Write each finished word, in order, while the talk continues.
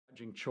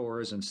dodging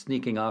chores and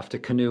sneaking off to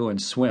canoe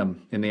and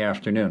swim in the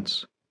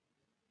afternoons.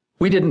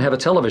 We didn't have a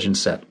television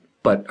set,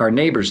 but our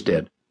neighbors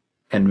did.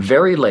 And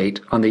very late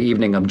on the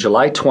evening of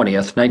July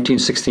 20th,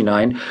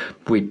 1969,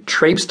 we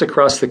traipsed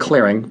across the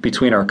clearing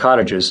between our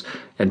cottages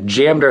and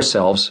jammed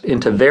ourselves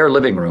into their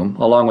living room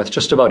along with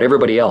just about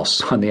everybody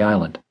else on the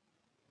island.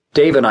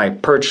 Dave and I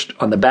perched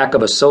on the back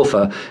of a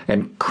sofa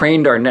and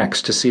craned our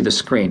necks to see the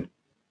screen.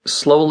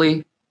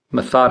 Slowly,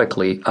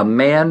 methodically, a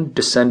man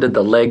descended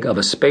the leg of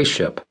a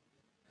spaceship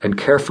and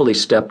carefully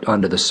stepped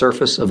onto the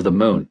surface of the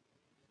moon.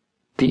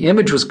 The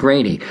image was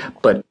grainy,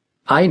 but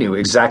I knew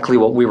exactly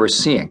what we were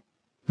seeing.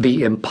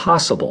 The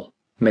impossible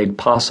made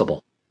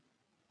possible.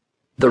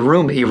 The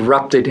room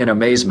erupted in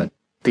amazement.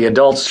 The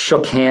adults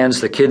shook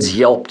hands, the kids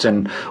yelped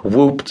and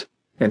whooped,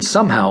 and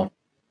somehow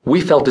we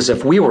felt as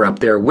if we were up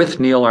there with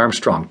Neil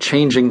Armstrong,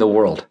 changing the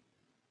world.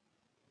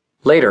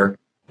 Later,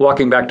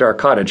 walking back to our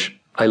cottage,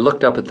 I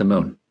looked up at the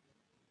moon.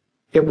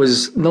 It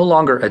was no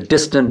longer a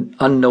distant,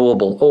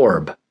 unknowable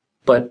orb,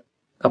 but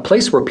a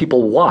place where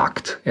people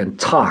walked and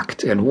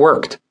talked and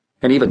worked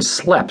and even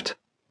slept.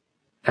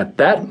 At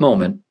that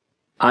moment,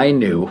 I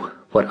knew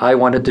what I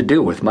wanted to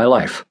do with my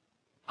life.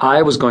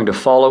 I was going to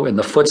follow in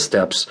the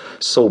footsteps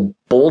so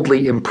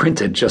boldly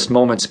imprinted just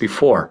moments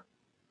before,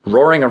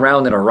 roaring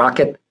around in a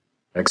rocket,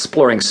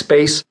 exploring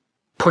space,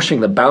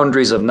 pushing the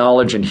boundaries of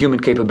knowledge and human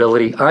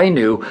capability. I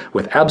knew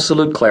with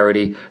absolute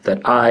clarity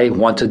that I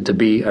wanted to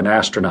be an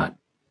astronaut.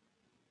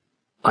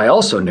 I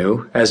also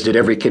knew, as did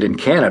every kid in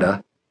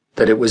Canada,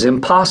 that it was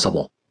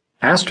impossible.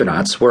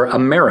 Astronauts were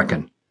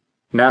American.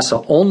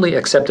 NASA only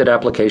accepted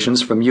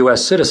applications from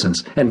U.S.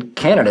 citizens, and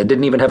Canada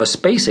didn't even have a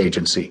space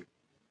agency.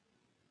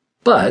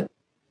 But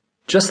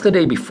just the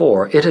day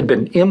before, it had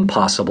been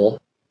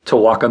impossible to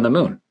walk on the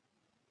moon.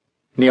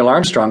 Neil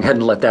Armstrong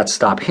hadn't let that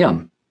stop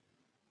him.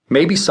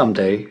 Maybe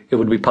someday it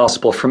would be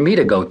possible for me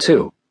to go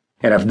too,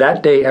 and if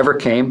that day ever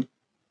came,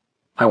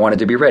 I wanted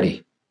to be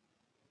ready.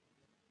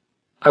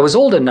 I was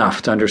old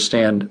enough to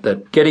understand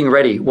that getting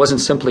ready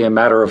wasn't simply a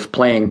matter of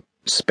playing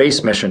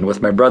Space Mission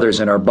with my brothers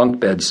in our bunk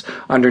beds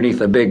underneath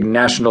a big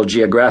National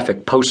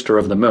Geographic poster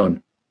of the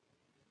moon.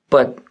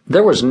 But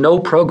there was no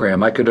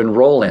program I could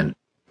enroll in,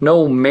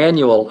 no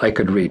manual I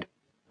could read,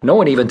 no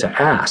one even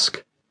to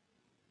ask.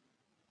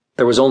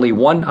 There was only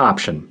one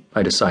option,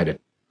 I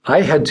decided.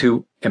 I had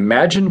to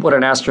imagine what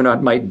an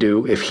astronaut might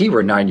do if he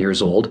were 9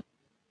 years old,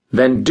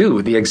 then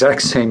do the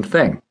exact same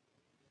thing.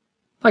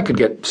 I could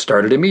get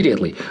started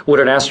immediately. Would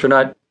an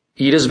astronaut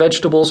eat his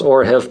vegetables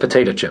or have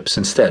potato chips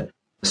instead?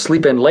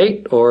 Sleep in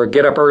late or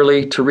get up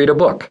early to read a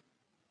book?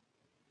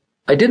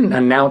 I didn't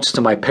announce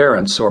to my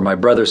parents or my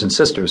brothers and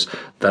sisters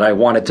that I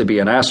wanted to be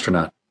an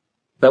astronaut.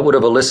 That would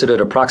have elicited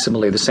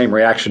approximately the same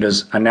reaction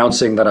as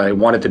announcing that I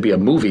wanted to be a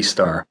movie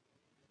star.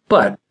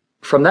 But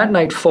from that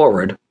night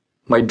forward,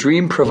 my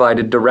dream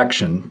provided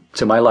direction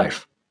to my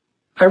life.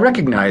 I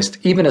recognized,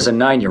 even as a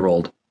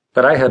 9-year-old,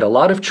 that I had a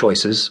lot of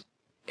choices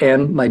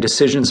and my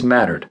decisions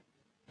mattered.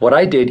 What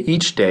I did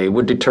each day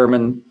would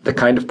determine the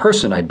kind of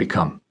person I'd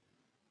become.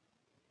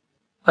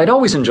 I'd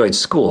always enjoyed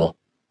school,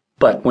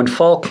 but when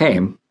fall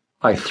came,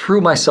 I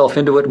threw myself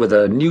into it with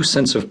a new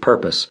sense of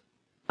purpose.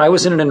 I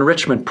was in an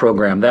enrichment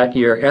program that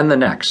year and the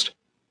next,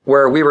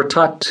 where we were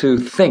taught to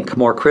think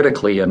more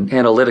critically and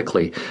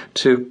analytically,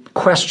 to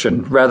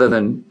question rather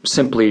than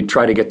simply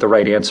try to get the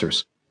right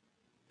answers.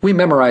 We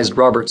memorized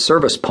Robert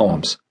Service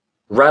poems,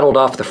 rattled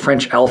off the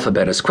French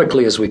alphabet as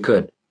quickly as we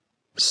could,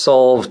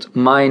 solved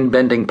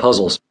mind-bending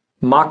puzzles,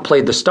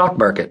 mock-played the stock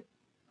market.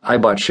 I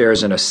bought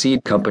shares in a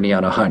seed company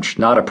on a hunch,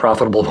 not a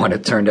profitable one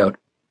it turned out.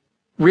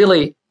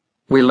 Really,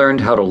 we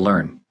learned how to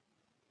learn.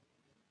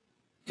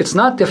 It's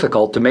not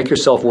difficult to make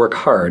yourself work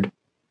hard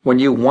when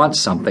you want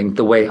something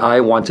the way I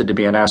wanted to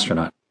be an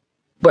astronaut.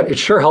 But it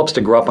sure helps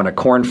to grow up on a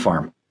corn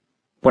farm.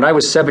 When I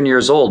was 7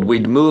 years old,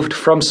 we'd moved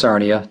from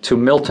Sarnia to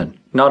Milton,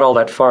 not all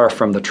that far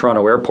from the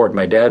Toronto airport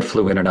my dad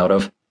flew in and out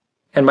of,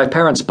 and my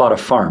parents bought a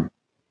farm.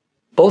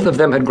 Both of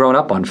them had grown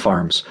up on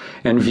farms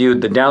and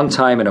viewed the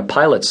downtime in a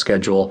pilot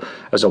schedule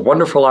as a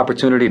wonderful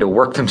opportunity to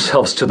work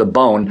themselves to the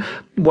bone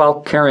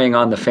while carrying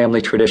on the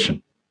family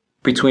tradition.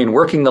 Between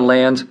working the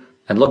land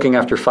and looking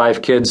after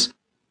 5 kids,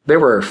 they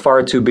were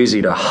far too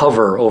busy to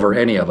hover over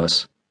any of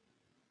us.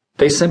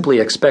 They simply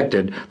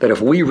expected that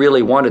if we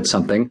really wanted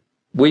something,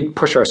 we'd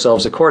push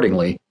ourselves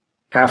accordingly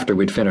after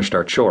we'd finished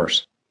our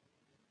chores.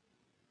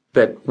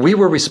 That we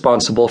were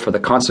responsible for the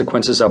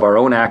consequences of our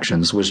own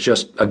actions was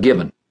just a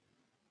given.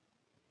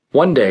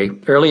 One day,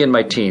 early in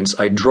my teens,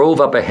 I drove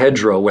up a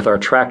hedgerow with our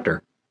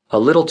tractor, a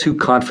little too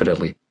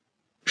confidently,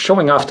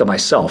 showing off to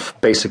myself,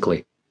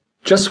 basically.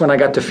 Just when I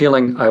got to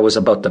feeling I was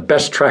about the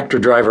best tractor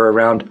driver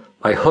around,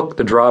 I hooked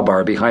the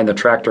drawbar behind the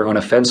tractor on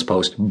a fence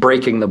post,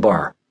 breaking the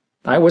bar.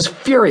 I was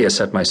furious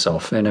at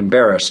myself and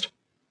embarrassed.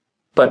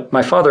 But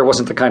my father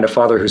wasn't the kind of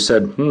father who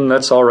said,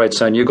 "That's all right,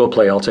 son, you go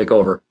play, I'll take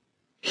over."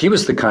 He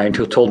was the kind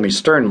who told me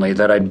sternly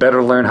that I'd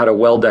better learn how to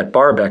weld that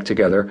bar back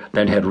together,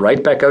 then head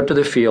right back out to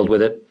the field with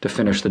it to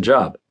finish the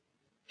job.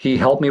 He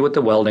helped me with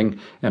the welding,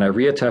 and I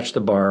reattached the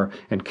bar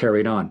and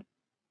carried on.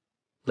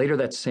 Later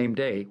that same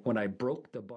day, when I broke the bar,